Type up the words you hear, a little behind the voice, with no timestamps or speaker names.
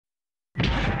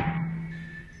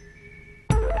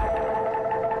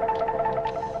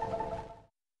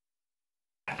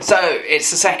So it's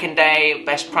the second day,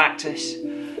 best practice.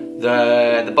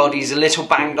 The body's a little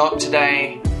banged up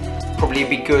today. Probably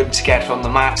be good to get on the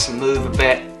mats and move a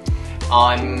bit.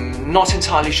 I'm not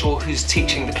entirely sure who's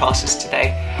teaching the classes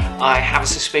today. I have a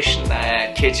suspicion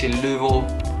that Kjetil Lydvo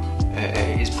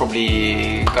is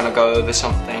probably gonna go over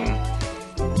something.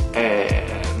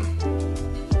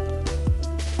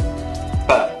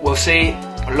 But we'll see.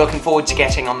 I'm looking forward to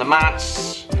getting on the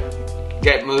mats,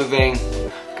 get moving,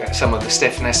 get some of the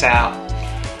stiffness out.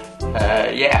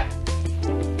 Yeah.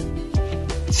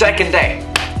 Second day.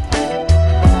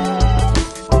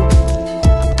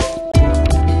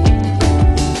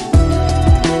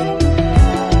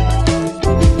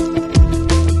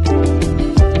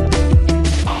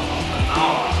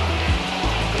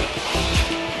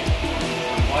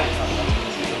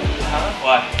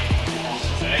 Why?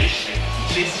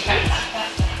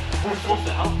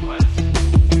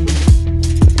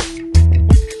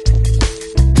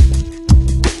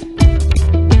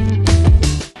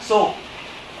 So,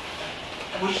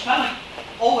 which kind of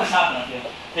always happen, I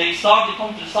feel. They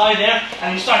come to the side there,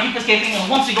 and you start hip escaping, and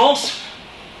once he goes,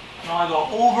 now I go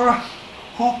over,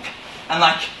 hook, and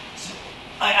like,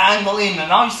 I angle in, and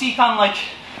now you see kind of like,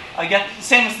 I get the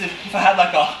same as if I had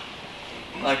like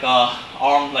a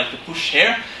arm, like the push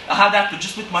here. I have that, but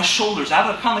just with my shoulders. I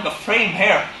have a kind of like a frame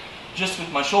here, just with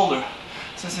my shoulder.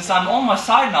 So since I'm on my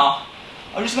side now,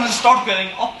 I'm just gonna start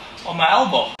getting up on my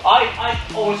elbow. I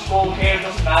always go here,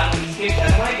 doesn't matter when it's kicked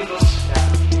anyway, because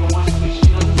you don't want to switch,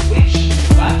 it doesn't switch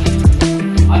back.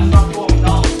 I start going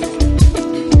down like this.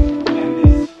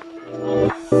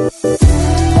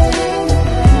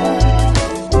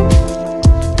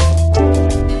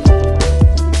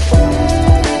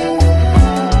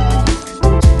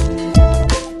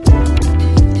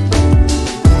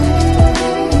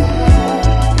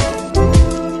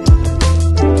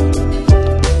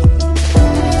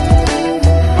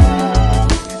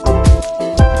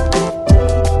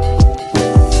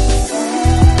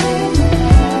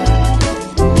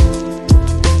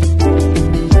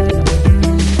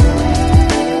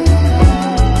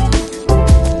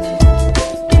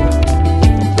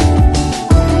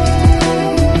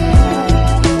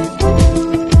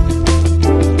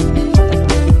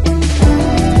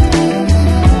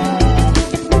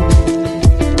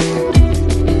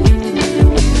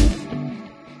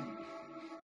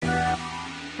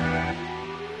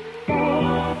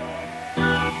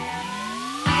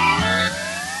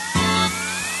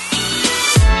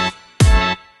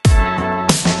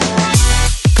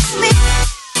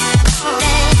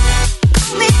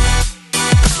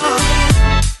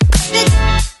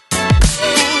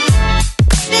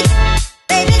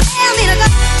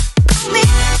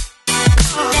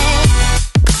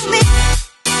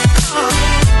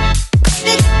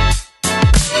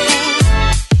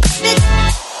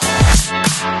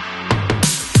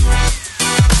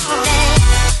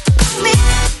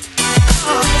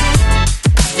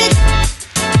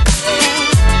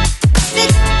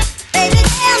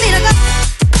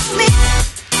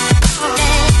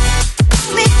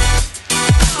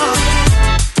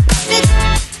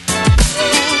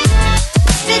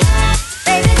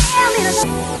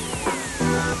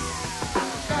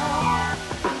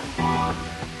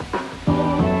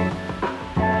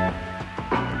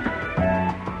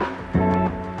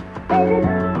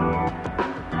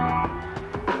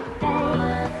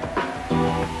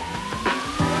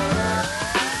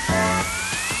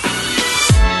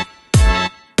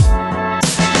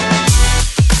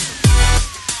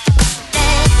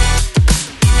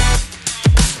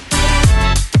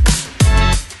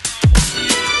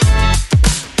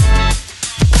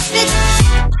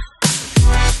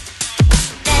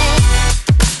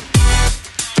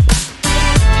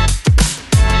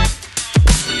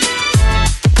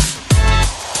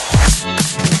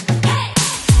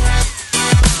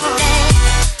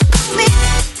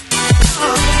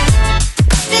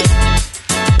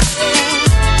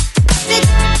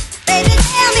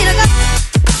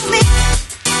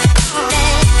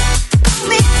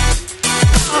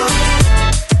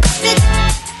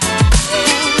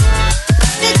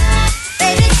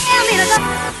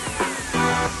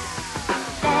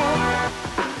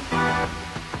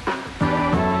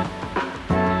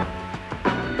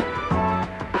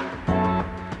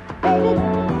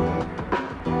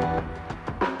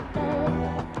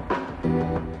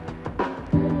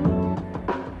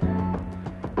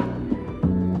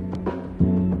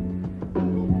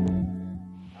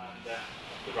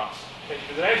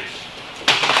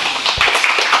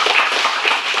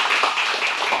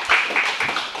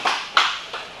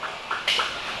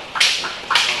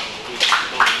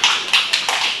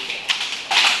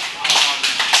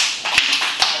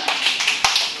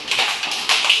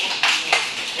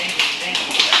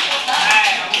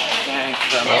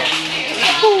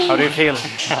 How do you feel?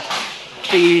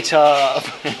 Beat up.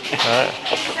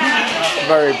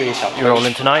 Very beat up. You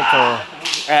rolling tonight or?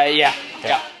 Yeah.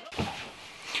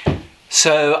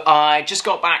 So I just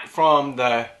got back from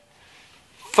the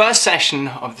first session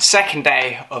of the second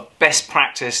day of best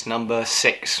practice number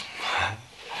 6.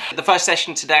 The first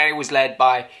session today was led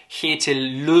by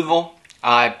Kjetil Lydvo.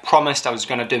 I promised I was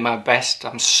going to do my best.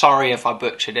 I'm sorry if I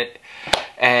butchered it.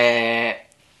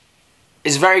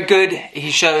 It's very good.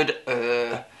 He showed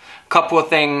a couple of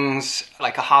things,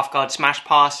 like a half guard smash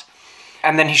pass,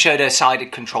 and then he showed a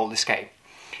sided control escape.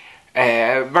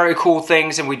 Very cool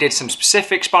things, and we did some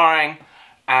specific sparring,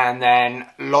 and then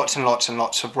lots and lots and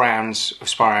lots of rounds of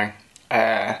sparring.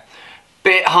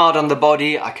 Bit hard on the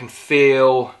body. I can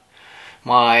feel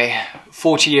my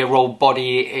 40-year-old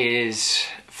body is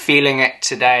feeling it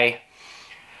today.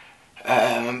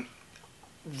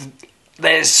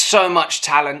 There's so much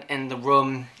talent in the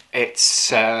room.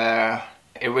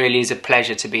 It really is a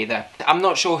pleasure to be there. I'm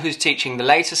not sure who's teaching the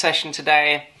later session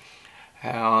today,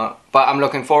 but I'm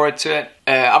looking forward to it.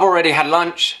 I've already had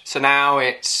lunch, so now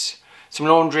it's some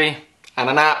laundry and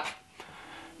a nap,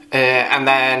 and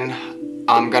then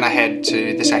I'm gonna head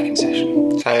to the second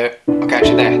session. So I'll catch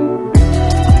you there.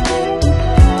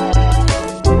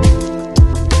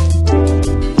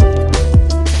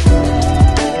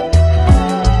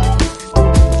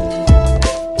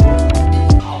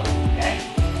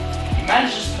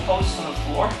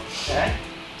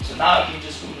 Now I can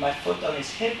just move my foot on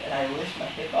his hip and I lift my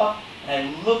hip up and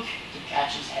I look to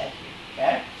catch his head here,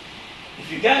 okay?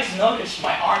 If you guys notice,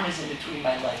 my arm is in between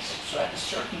my legs. So at a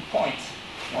certain point,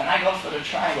 when I go for the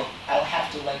triangle, I'll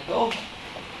have to let go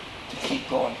to keep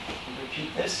going.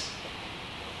 Repeat this.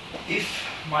 If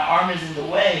my arm is in the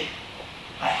way,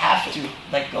 I have to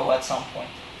let go at some point,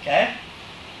 okay?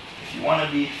 If you want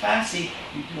to be fancy,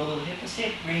 you do a little hip to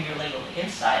hip, bring your leg on the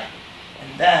inside,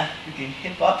 and then you can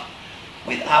hip up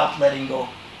without letting go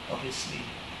of his sleeve.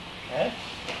 Okay?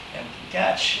 And we can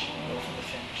catch and go for the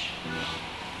finish.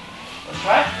 Let's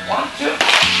try.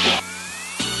 1, 2.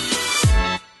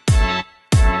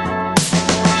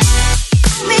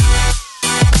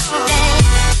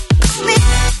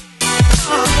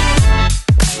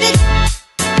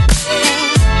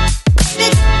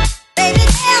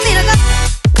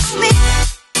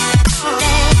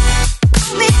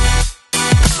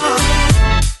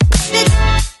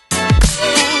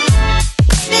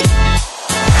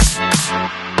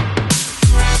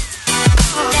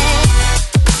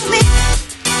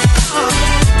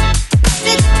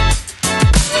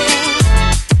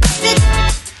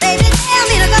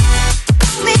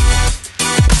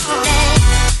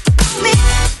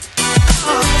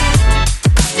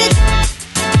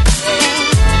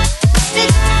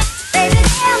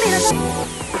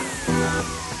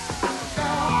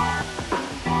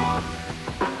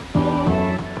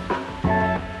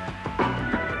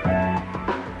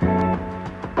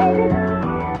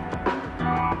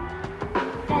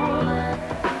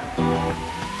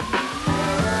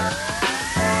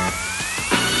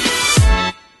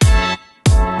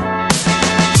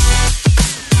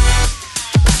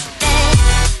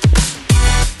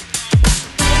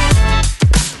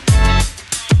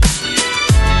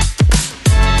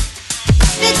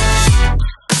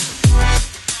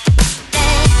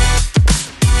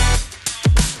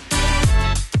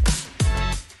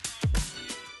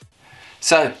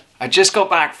 So, I just got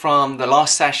back from the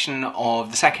last session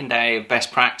of the second day of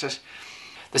best practice.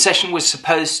 The session was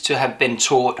supposed to have been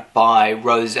taught by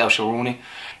Rose Sharouni.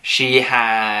 She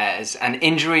has an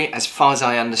injury, as far as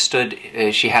I understood.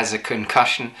 She has a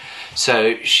concussion,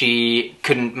 so she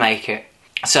couldn't make it.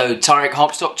 So Tarik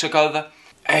Hopstock took over.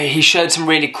 He showed some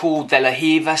really cool De La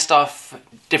Riva stuff,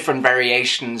 different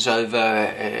variations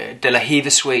over De La Riva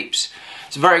sweeps.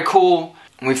 It's very cool.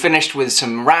 We finished with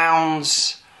some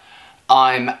rounds.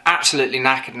 I'm absolutely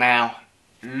knackered now.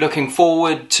 Looking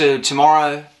forward to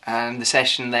tomorrow and the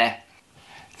session there.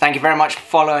 Thank you very much for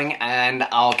following, and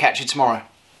I'll catch you tomorrow.